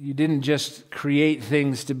 You didn't just create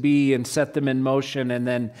things to be and set them in motion and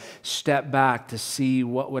then step back to see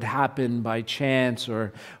what would happen by chance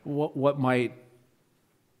or what might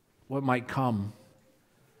come.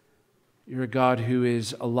 You're a God who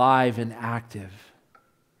is alive and active.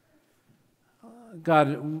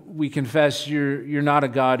 God, we confess you're not a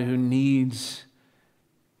God who needs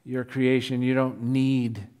your creation. You don't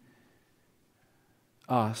need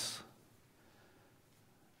us.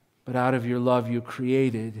 But out of your love, you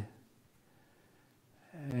created,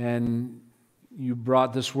 and you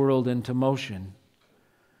brought this world into motion.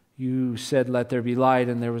 You said, let there be light,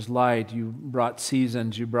 and there was light. You brought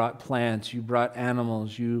seasons, you brought plants, you brought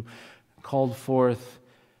animals. You called forth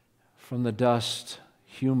from the dust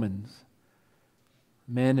humans,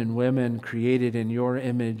 men and women created in your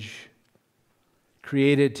image,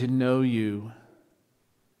 created to know you.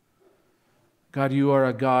 God, you are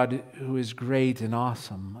a God who is great and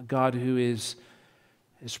awesome, a God who is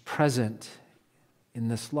present in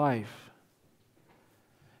this life.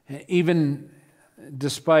 And even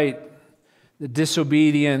despite the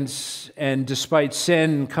disobedience and despite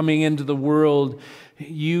sin coming into the world,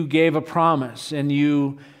 you gave a promise and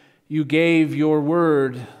you gave your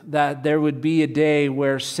word that there would be a day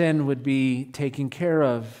where sin would be taken care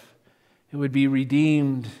of. It would be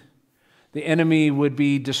redeemed. The enemy would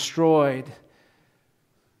be destroyed.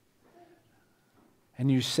 And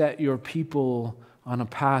you set your people on a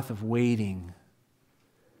path of waiting,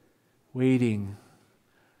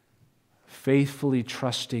 faithfully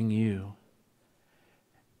trusting you.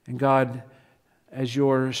 And God, as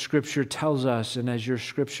your scripture tells us and as your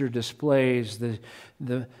scripture displays, the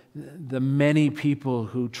many people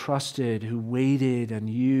who trusted, who waited on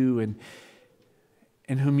you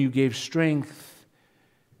and whom you gave strength,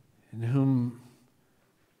 and whom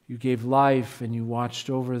you gave life and you watched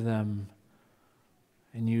over them,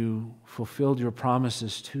 and you fulfilled your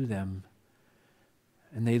promises to them.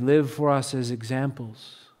 And they live for us as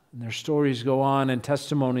examples. And their stories go on and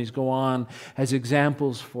testimonies go on as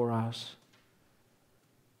examples for us.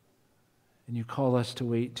 And you call us to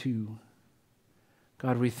wait too.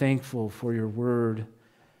 God, we're thankful for your word.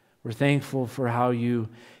 We're thankful for how you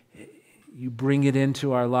bring it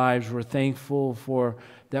into our lives. We're thankful for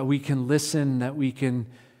that we can listen, that we can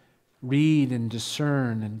read and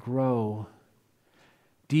discern and grow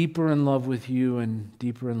deeper in love with you and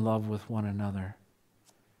deeper in love with one another.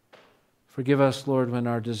 Forgive us, Lord, when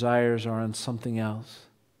our desires are on something else.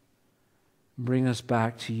 Bring us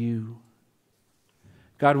back to you.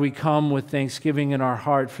 God, we come with thanksgiving in our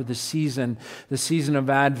heart for the season of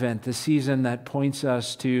Advent, the season that points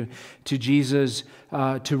us to Jesus,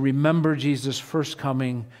 to remember Jesus' first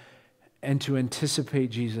coming and to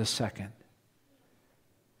anticipate Jesus' second.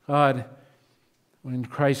 God, when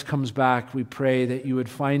Christ comes back, we pray that you would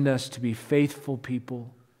find us to be faithful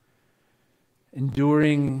people,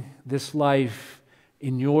 enduring this life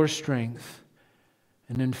in your strength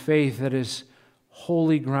and in faith that is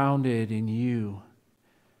wholly grounded in you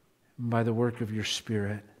and by the work of your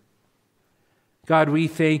Spirit. God, we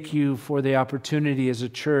thank you for the opportunity as a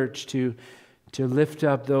church to lift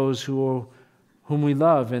up those whom we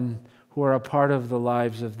love and who are a part of the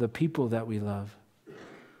lives of the people that we love.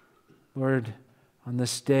 Lord, on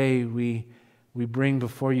this day, we bring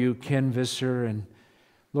before you Ken Visser, and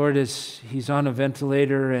Lord, as he's on a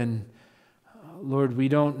ventilator, and Lord, we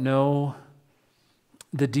don't know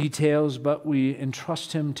the details, but we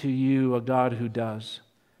entrust him to you, a God who does,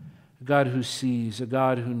 a God who sees, a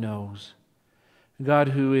God who knows, a God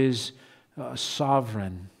who is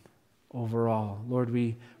sovereign over all. Lord,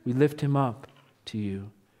 we lift him up to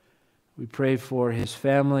you. We pray for his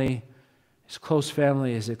family, his close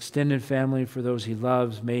family, his extended family, for those he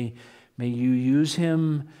loves. May you use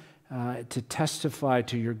him to testify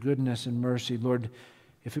to your goodness and mercy. Lord,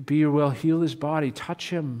 if it be your will, heal his body, touch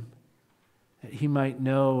him, that he might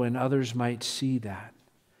know and others might see that.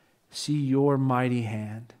 See your mighty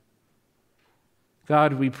hand.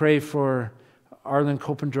 God, we pray for Arlen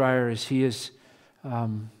Kopendreyer as he has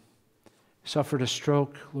suffered a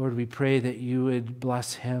stroke. Lord, we pray that you would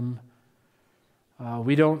bless him.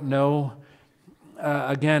 We don't know,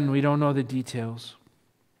 again, we don't know the details,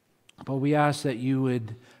 but we ask that you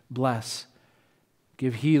would bless,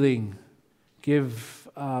 give healing, give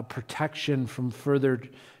protection from further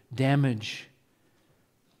damage.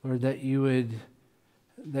 Lord, that you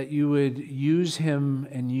would use him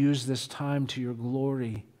and use this time to your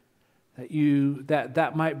glory,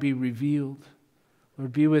 that might be revealed.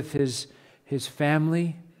 Lord, be with his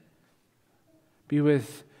family, be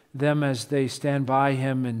with them as they stand by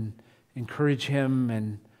him and encourage him,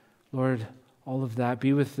 and Lord, all of that.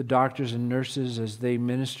 Be with the doctors and nurses as they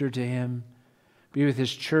minister to him. Be with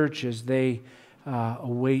his church as they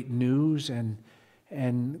await news,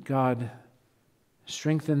 and God,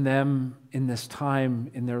 strengthen them in this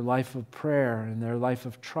time, in their life of prayer, in their life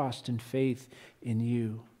of trust and faith in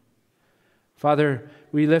you. Father,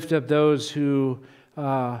 we lift up those who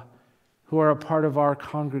are a part of our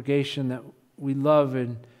congregation that we love,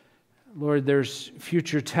 and Lord, there's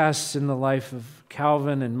future tests in the life of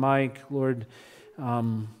Calvin and Mike. Lord,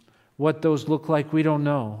 what those look like, we don't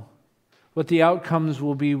know. What the outcomes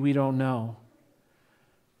will be, we don't know.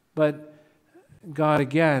 But God,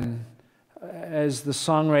 again, as the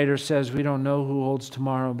songwriter says, we don't know who holds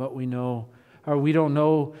tomorrow, but we know, or we don't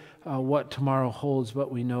know what tomorrow holds,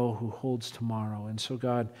 but we know who holds tomorrow. And so,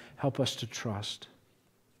 God, help us to trust.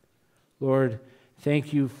 Lord,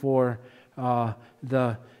 thank you for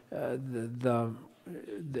the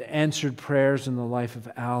answered prayers in the life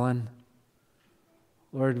of Alan.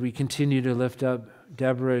 Lord, we continue to lift up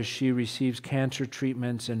Deborah as she receives cancer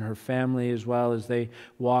treatments, and her family as well as they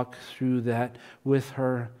walk through that with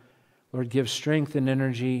her. Lord, give strength and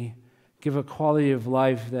energy. Give a quality of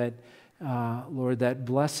life that, Lord, that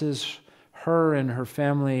blesses her and her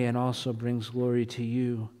family and also brings glory to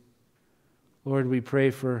you. Lord, we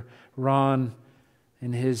pray for Ron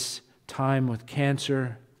and his time with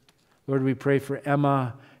cancer. Lord, we pray for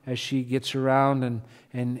Emma as she gets around and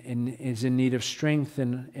is in need of strength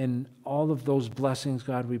and all of those blessings.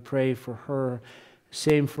 God, we pray for her.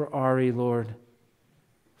 Same for Ari, Lord,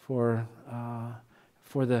 for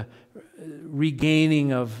the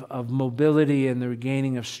regaining of mobility and the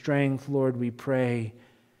regaining of strength. Lord, we pray,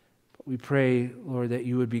 Lord, that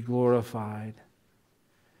you would be glorified.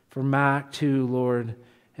 For Mac, too, Lord,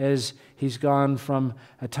 as he's gone from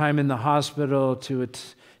a time in the hospital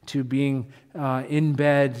to being in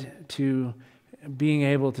bed, to being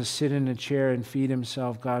able to sit in a chair and feed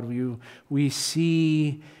himself. God, we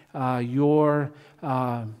see your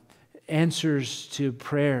answers to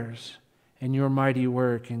prayers and your mighty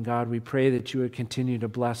work. And God, we pray that you would continue to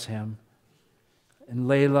bless him. And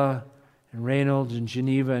Layla and Reynolds and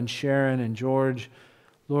Geneva and Sharon and George,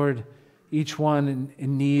 Lord, each one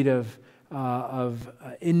in need of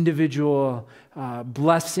individual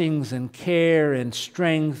blessings and care and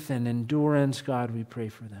strength and endurance. God, we pray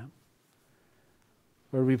for them.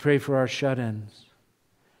 Lord, we pray for our shut-ins.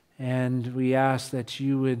 And we ask that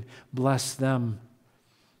you would bless them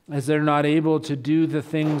as they're not able to do the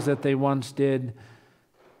things that they once did.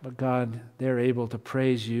 But God, they're able to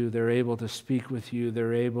praise you. They're able to speak with you.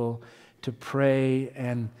 They're able to pray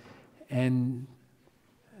and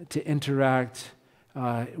to interact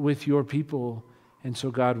with your people. And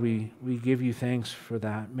so, God, we give you thanks for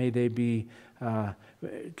that. May they be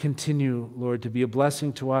continue, Lord, to be a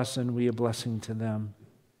blessing to us and we a blessing to them.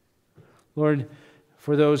 Lord,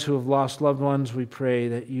 for those who have lost loved ones, we pray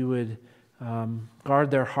that you would guard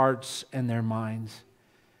their hearts and their minds.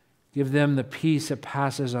 Give them the peace that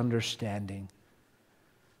passes understanding.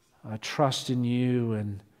 Trust in you,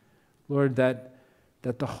 and Lord, that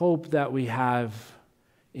the hope that we have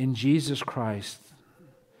in Jesus Christ,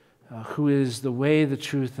 who is the way, the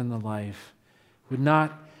truth, and the life, would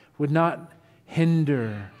not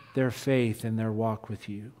hinder their faith and their walk with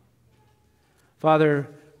you. Father,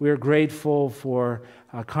 we are grateful for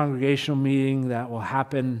a congregational meeting that will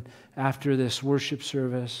happen after this worship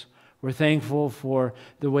service. We're thankful for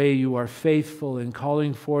the way you are faithful in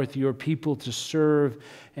calling forth your people to serve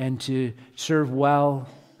and to serve well.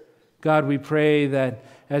 God, we pray that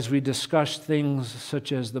as we discuss things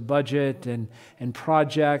such as the budget and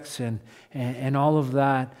projects and all of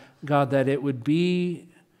that, God, that it would be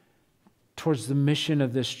towards the mission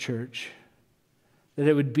of this church, that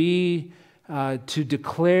it would be to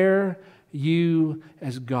declare you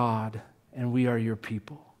as God and we are your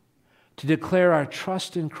people, to declare our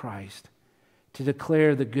trust in Christ, to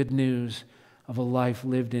declare the good news of a life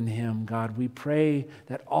lived in Him. God, we pray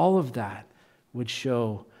that all of that would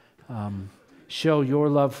show your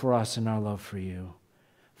love for us and our love for you.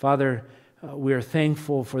 Father, we are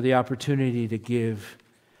thankful for the opportunity to give.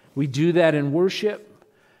 We do that in worship,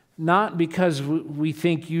 not because we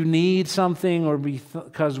think you need something or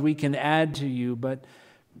because we can add to you, but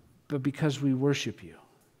because we worship you.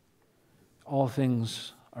 All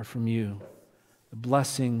things are from you. The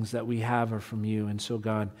blessings that we have are from you. And so,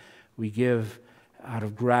 God, we give out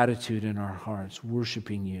of gratitude in our hearts,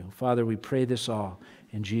 worshiping you. Father, we pray this all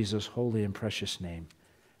in Jesus' holy and precious name.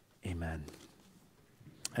 Amen.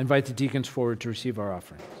 I invite the deacons forward to receive our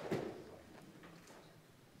offering.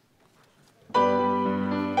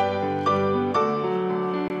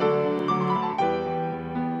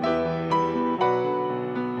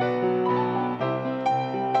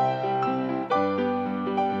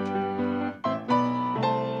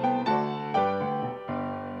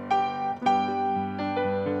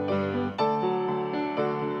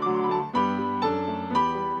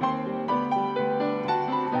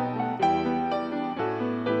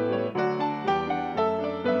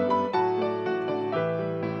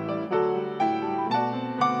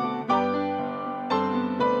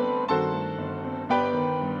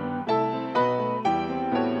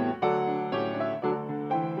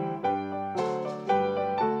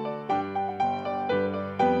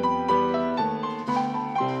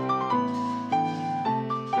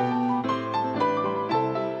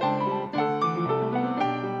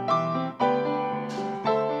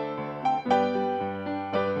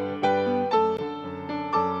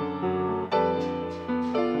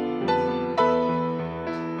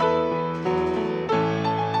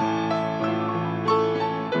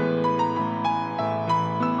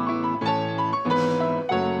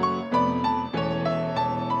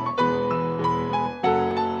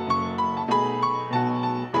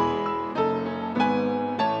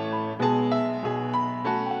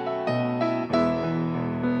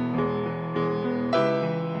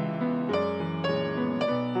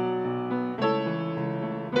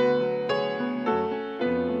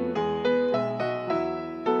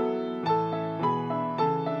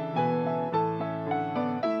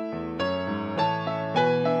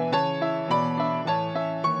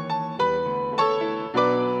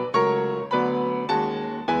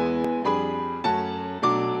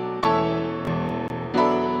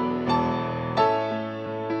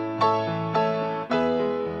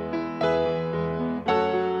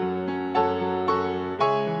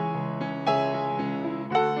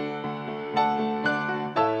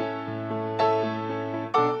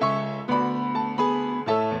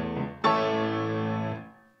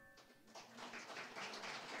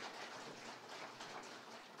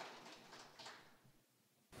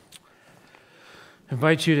 I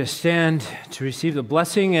invite you to stand to receive the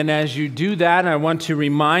blessing, and as you do that, I want to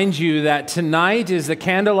remind you that tonight is the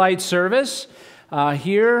candlelight service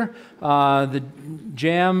here. The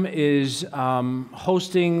Jam is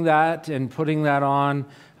hosting that and putting that on,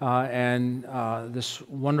 and this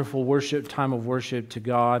wonderful time of worship to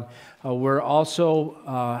God. We're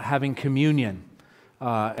also having communion,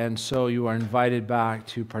 and so you are invited back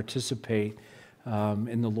to participate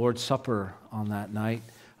in the Lord's Supper on that night,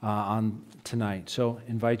 on tonight. So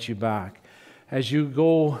invite you back. As you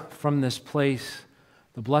go from this place,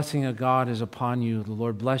 the blessing of God is upon you. The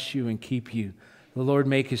Lord bless you and keep you. The Lord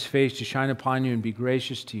make His face to shine upon you and be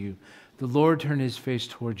gracious to you. The Lord turn His face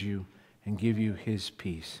towards you and give you His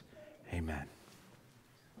peace. Amen.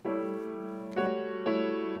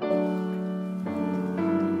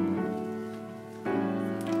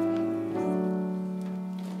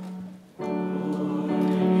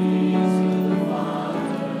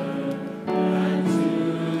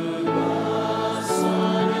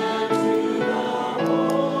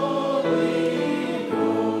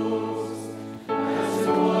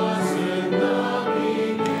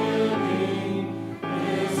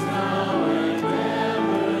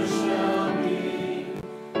 Shall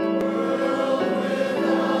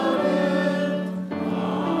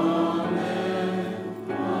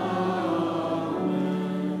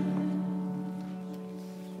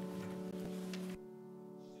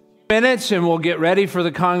Minutes and we'll get ready for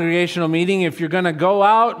the congregational meeting. If you're going to go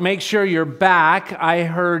out, make sure you're back. I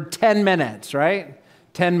heard 10 minutes, right?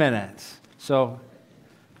 10 minutes. So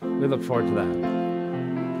we look forward to that.